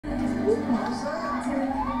Hey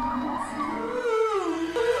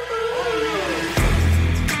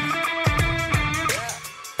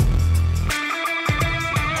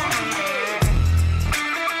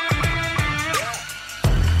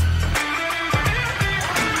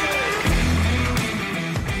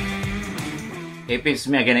peeps,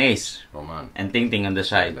 me again, Ace. Oh man. And Ting Ting on the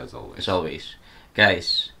side. As always. As always.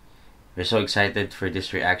 Guys, we're so excited for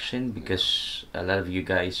this reaction because a lot of you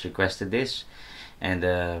guys requested this. And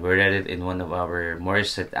we read it in one of our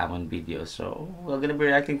Morissette Amon videos. So we're gonna be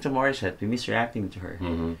reacting to Morissette. We miss reacting to her.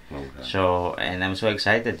 Okay. So, and I'm so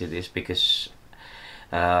excited to this because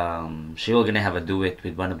she will gonna have a duet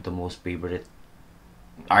with one of the most favorite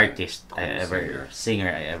artists singer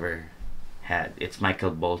I ever had. It's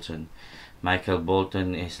Micheal Bolton. Micheal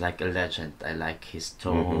Bolton is like a legend. I like his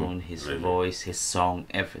tone, his voice, his song,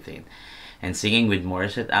 everything. And singing with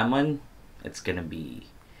Morissette Amon, it's gonna be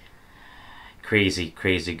crazy,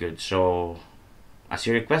 crazy good. So, as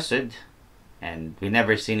you requested, and we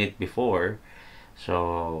never seen it before,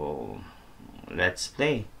 so let's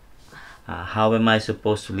play. How am I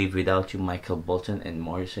supposed to live without you, Micheal Bolton and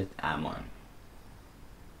Morissette Amon?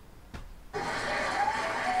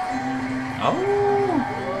 Oh!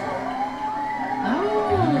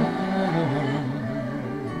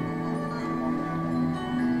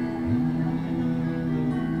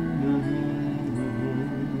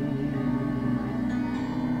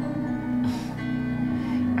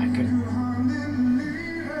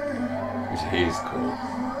 He's cool.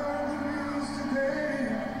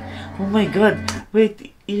 Oh my god,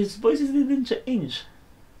 wait, his voice didn't change.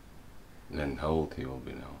 Then how old he will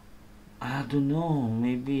be now? I don't know,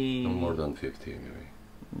 maybe... No more than 50 anyway.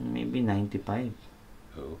 Maybe 95.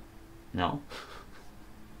 Oh? No?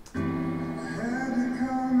 No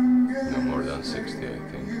more than 60, I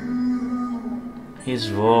think. His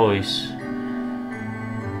voice.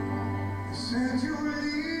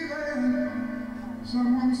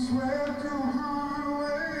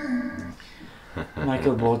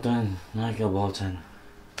 Micheal Bolton, Micheal Bolton.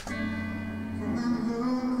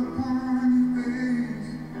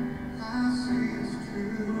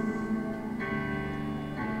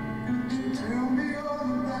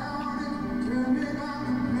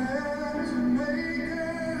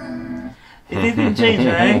 It didn't change,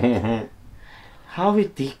 right? How he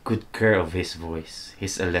take good care of his voice.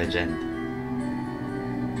 He's a legend.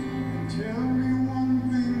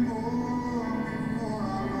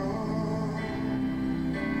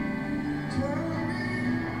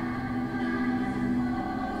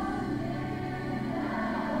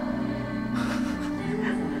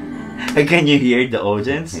 Can you hear the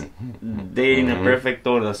audience? They're in a perfect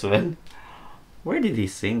tone as well. Where did he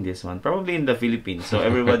sing this one? Probably in the Philippines, so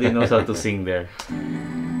everybody knows how to sing there.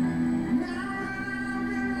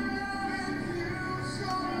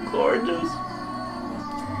 Gorgeous.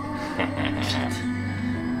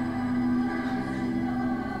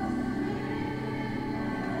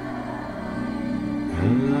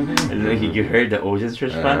 Look, you heard the audience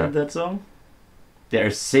respond to that song? They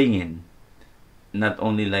are singing. Not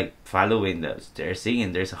only like following those, they're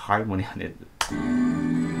singing, there's a harmony on it.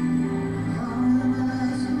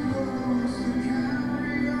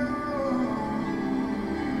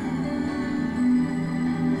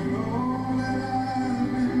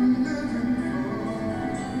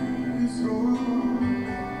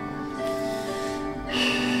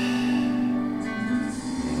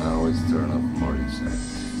 Now it's turn of Morissette.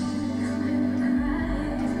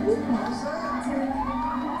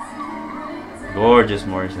 Gorgeous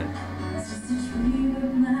Morissette.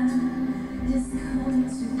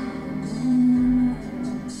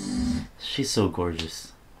 She's so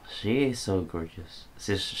gorgeous. She is so gorgeous.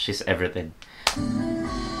 She's everything.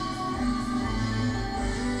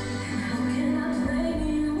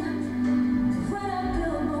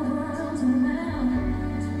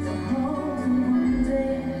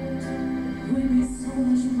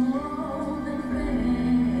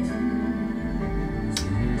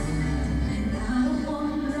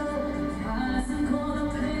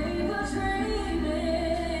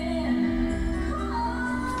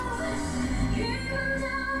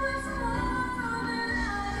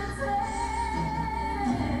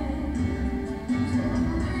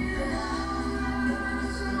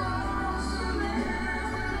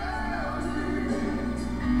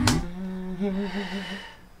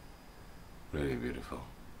 Really beautiful.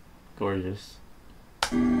 Gorgeous.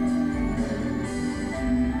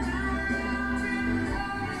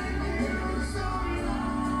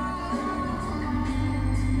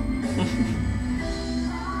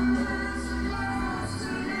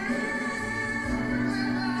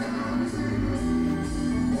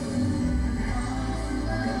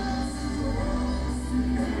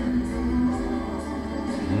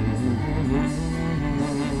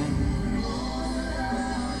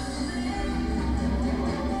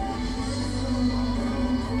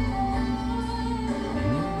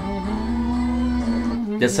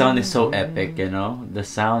 The sound is so epic, you know. The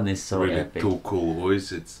sound is so Really epic. two cool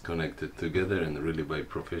voices. It's connected together and really by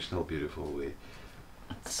professional, beautiful way.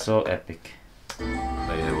 So epic.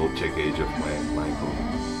 I will check age of my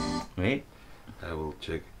Micheal. Wait. I will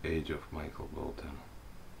check age of Micheal Bolton.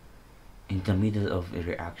 In the middle of a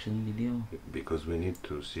reaction video? Because we need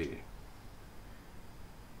to see.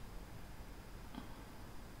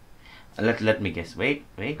 Let me guess. Wait.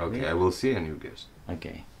 Okay, I will see and you guess.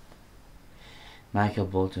 Okay.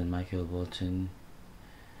 Micheal Bolton.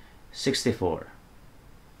 64.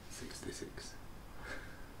 66.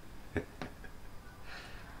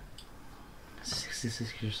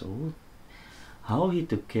 66 years old? How he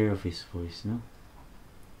took care of his voice, no?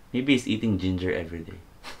 Maybe he's eating ginger every day.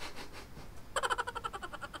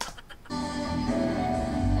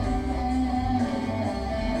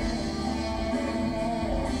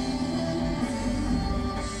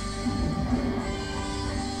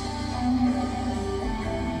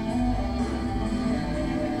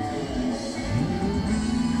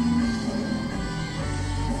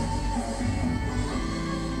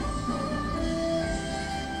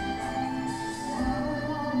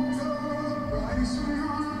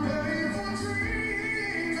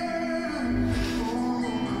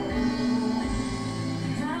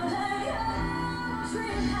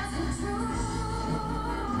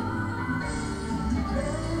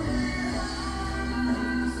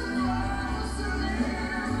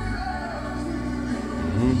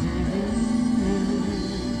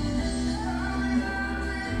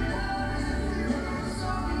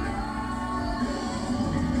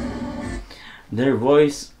 Their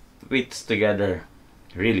voice fits together,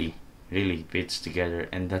 really fits together,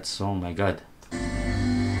 and that's, oh my god.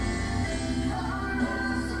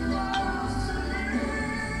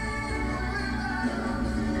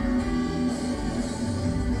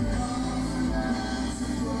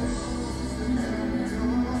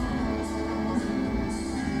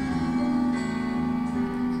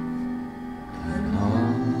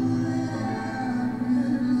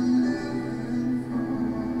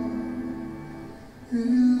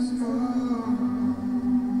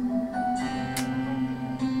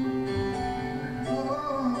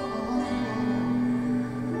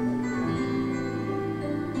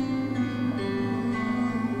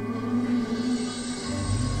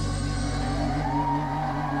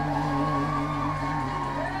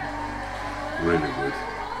 Really good.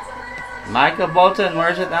 Micheal Bolton,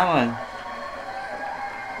 Morissette Amon.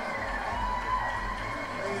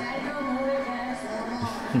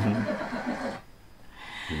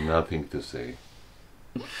 Nothing to say.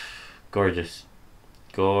 Gorgeous.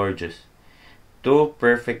 Two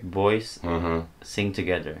perfect boys sing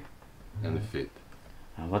together. And fit.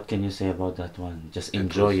 What can you say about that one? Just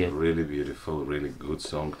enjoy it. Really beautiful, really good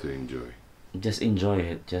song to enjoy. Just enjoy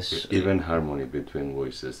it. Just even harmony between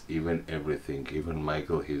voices, even everything, even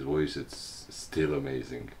Micheal, his voice, it's still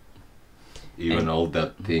amazing. Even all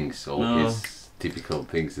that things, all his typical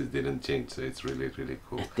things, it didn't change. So it's really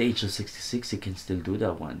cool. At the age of 66, he can still do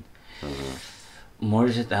that one.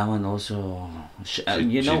 Morissette Amon also, she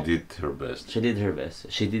did her best. She did her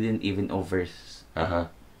best. She didn't even over.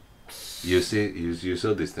 You see, you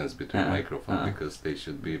saw distance between microphone because they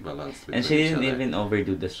should be balanced. And she didn't even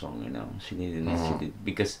overdo the song, you know. She didn't. She did,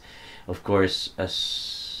 because, of course,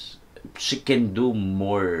 as she can do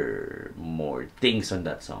more things on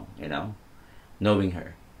that song, you know, knowing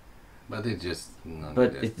her. But it just.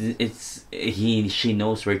 But she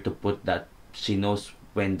knows where to put that. She knows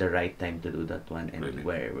when the right time to do that one and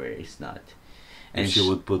where it's not. And if she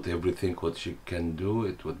would put everything what she can do,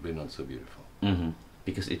 it would be not so beautiful.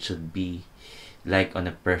 Because it should be like on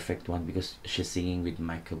a perfect one, because she's singing with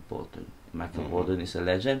Micheal Bolton. Micheal Bolton is a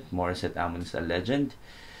legend. Morissette Amon is a legend.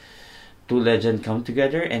 Two legends come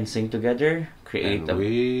together and sing together, create and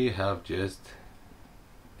we have just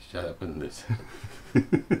shut up on this.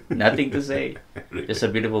 Nothing to say. Just a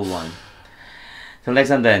beautiful one. Till next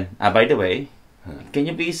time then. By the way, can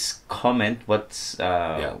you please comment what's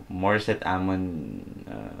Morissette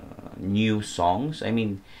Amon new songs? I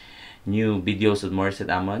mean, new videos of Morissette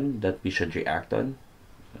Amon that we should react on.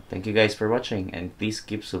 Thank you guys for watching, and please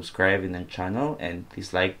keep subscribing our channel, and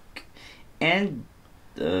please like and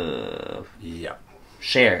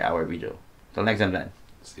share our video. Till next time then.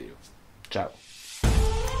 See you. Ciao.